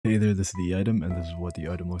Hey there, this is the item, and this is what the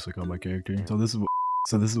item looks like on my character. So this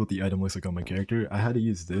is what the item looks like on my character. I had to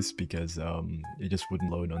use this because it just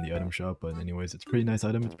wouldn't load on the item shop, but anyways, it's a pretty nice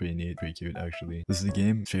item. It's pretty neat, pretty cute actually. This is the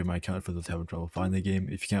game. Save my account for those having trouble finding the game.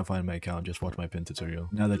 If you can't find my account, just watch my pin tutorial.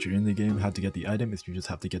 Now that you're in the game, how to get the item is you just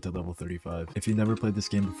have to get to level 35. If you never played this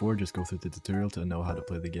game before, just go through the tutorial to know how to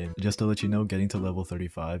play the game. Just to let you know, getting to level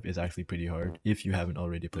 35 is actually pretty hard if you haven't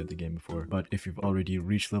already played the game before. But if you've already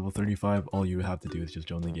reached level 35, all you have to do is just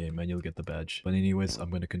join the game and you'll get the badge. But anyways, I'm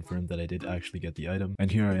going to confirm that I did actually get the item, and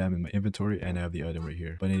here I am in my inventory and I have the item right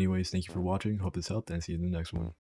here. But anyways, thank you for watching, hope this helped, and see you in the next one.